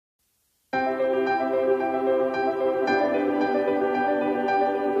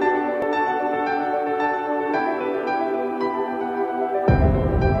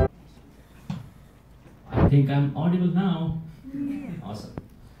think I'm audible now. Awesome.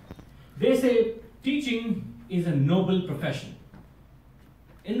 They say teaching is a noble profession.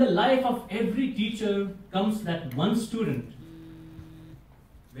 In the life of every teacher comes that one student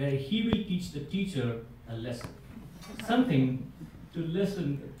where he will teach the teacher a lesson. Something to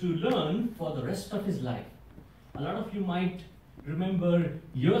learn for the rest of his life. A lot of you might remember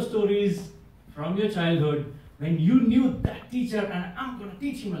your stories from your childhood when you knew that teacher and I'm going to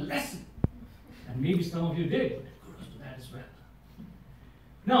teach him a lesson. And maybe some of you did. Kudos to that as well.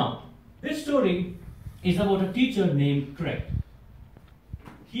 Now, this story is about a teacher named Craig.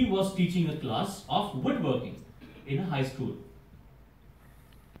 He was teaching a class of woodworking in a high school.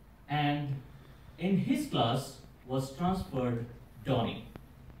 And in his class was transferred Donnie.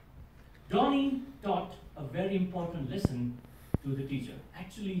 Donnie taught a very important lesson to the teacher.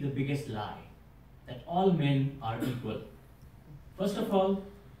 Actually, the biggest lie, that all men are equal. First of all,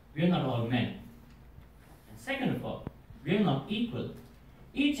 we are not all men. And second of all, we are not equal.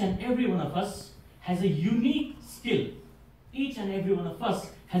 Each and every one of us has a unique skill. Each and every one of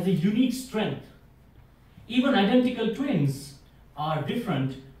us has a unique strength. Even identical twins are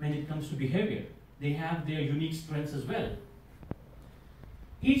different when it comes to behavior. They have their unique strengths as well.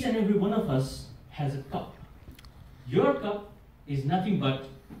 Each and every one of us has a cup. Your cup is nothing but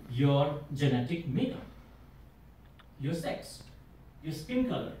your genetic makeup, your sex, your skin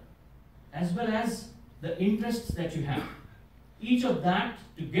color, as well as the interests that you have. Each of that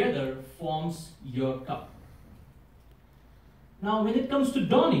together forms your cup. Now, when it comes to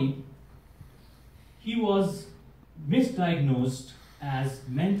Donnie, he was misdiagnosed as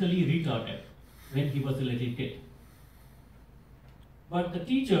mentally retarded when he was a little kid. But the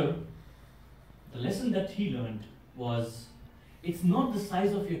teacher, the lesson that he learned was, it's not the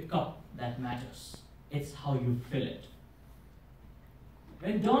size of your cup that matters, it's how you fill it.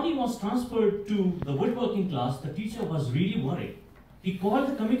 When Donnie was transferred to the woodworking class, the teacher was really worried. He called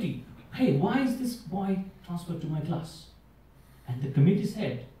the committee, hey, why is this boy transferred to my class? And the committee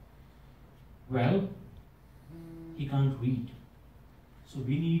said, well, he can't read, so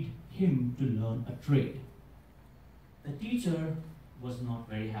we need him to learn a trade. The teacher was not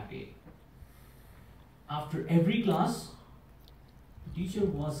very happy. After every class, the teacher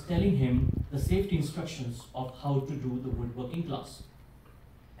was telling him the safety instructions of how to do the woodworking class.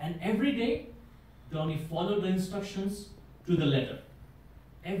 And every day, Donnie followed the instructions to the letter.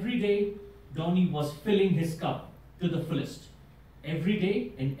 Every day, Donnie was filling his cup to the fullest. Every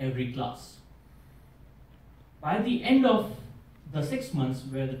day in every class. By the end of the 6 months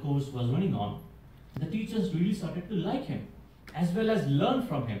where the course was running on, the teachers really started to like him, as well as learn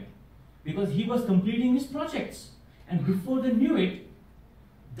from him, because he was completing his projects. And before they knew it,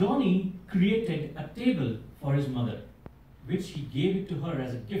 Donnie created a table for his mother, which he gave it to her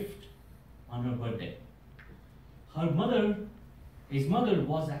as a gift on her birthday. His mother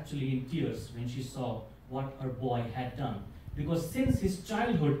was actually in tears when she saw what her boy had done, because since his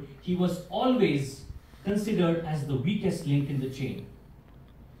childhood, he was always considered as the weakest link in the chain.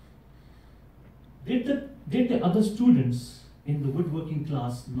 Did the other students in the woodworking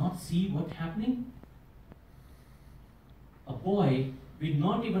class not see what's happening? A boy with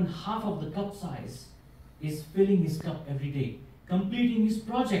not even half of the cup size is filling his cup every day, completing his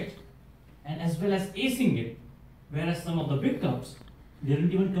project, and as well as acing it, whereas some of the big cups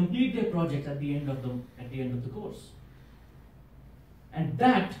didn't even complete their project at the end of the course. And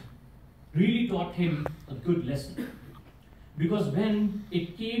that really taught him a good lesson, because when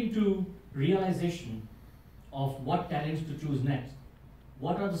it came to realization of what talents to choose next,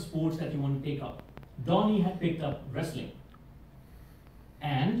 what are the sports that you want to take up, Donnie had picked up wrestling.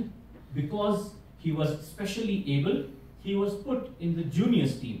 And because he was specially able, he was put in the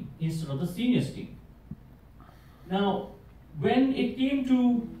juniors team instead of the seniors team. Now, when it came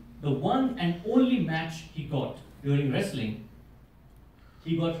to the one and only match he got during wrestling,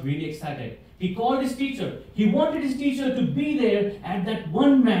 he got really excited. He called his teacher. He wanted his teacher to be there at that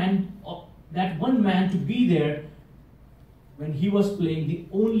one man to be there when he was playing the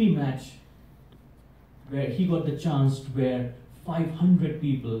only match where he got the chance where 500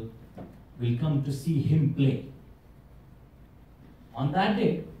 people will come to see him play. On that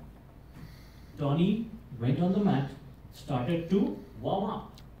day, Donnie went on the mat, started to warm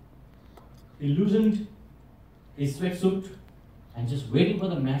up. He loosened his sweatsuit and just waiting for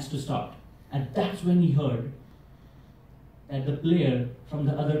the match to start. And that's when he heard that the player from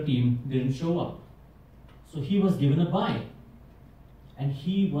the other team didn't show up. So he was given a bye. And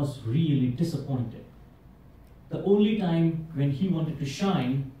he was really disappointed. The only time when he wanted to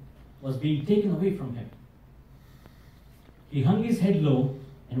shine was being taken away from him. He hung his head low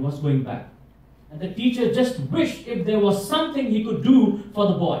and was going back. And the teacher just wished if there was something he could do for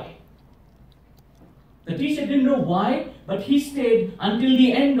the boy. The teacher didn't know why, but he stayed until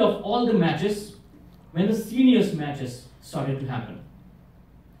the end of all the matches when the seniors matches started to happen.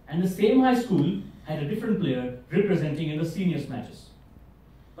 And the same high school had a different player representing in the seniors matches.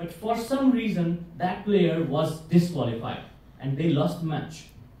 But for some reason, that player was disqualified and they lost the match.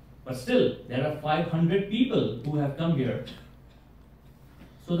 But still, there are 500 people who have come here.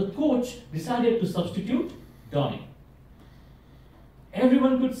 So the coach decided to substitute Donnie.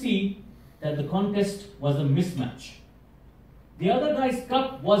 Everyone could see that the contest was a mismatch. The other guy's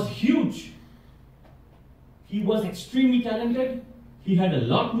cup was huge. He was extremely talented. He had a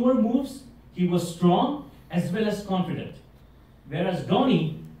lot more moves. He was strong as well as confident. Whereas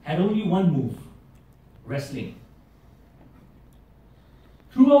Donnie had only one move, wrestling.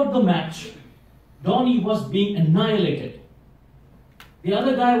 Throughout the match, Donnie was being annihilated. The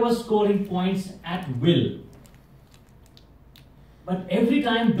other guy was scoring points at will. But every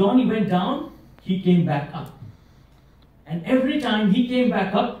time Donnie went down, he came back up. And every time he came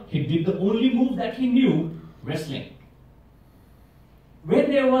back up, he did the only move that he knew, wrestling.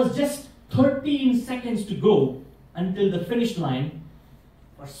 When there was just 13 seconds to go until the finish line,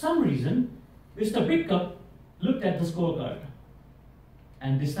 for some reason, Mr. Big Cup looked at the scorecard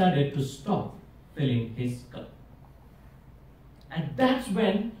and decided to stop filling his cup. And that's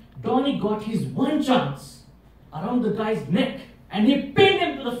when Donnie got his one chance around the guy's neck and he pinned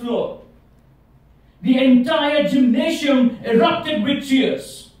him to the floor. The entire gymnasium erupted with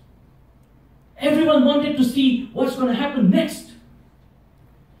cheers. Everyone wanted to see what's going to happen next.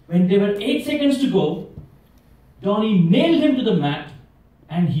 When there were 8 seconds to go, Donnie nailed him to the mat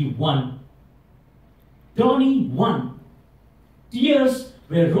and he won. Donnie won. Tears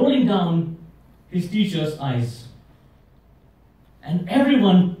were rolling down his teacher's eyes. And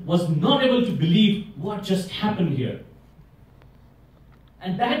everyone was not able to believe what just happened here.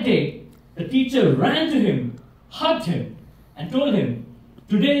 And that day, the teacher ran to him, hugged him, and told him,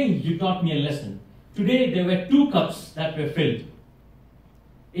 "Today you taught me a lesson. Today there were 2 cups that were filled.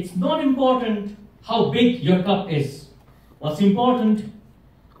 It's not important how big your cup is. What's important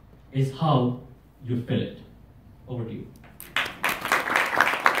is how you fill it." Over to you.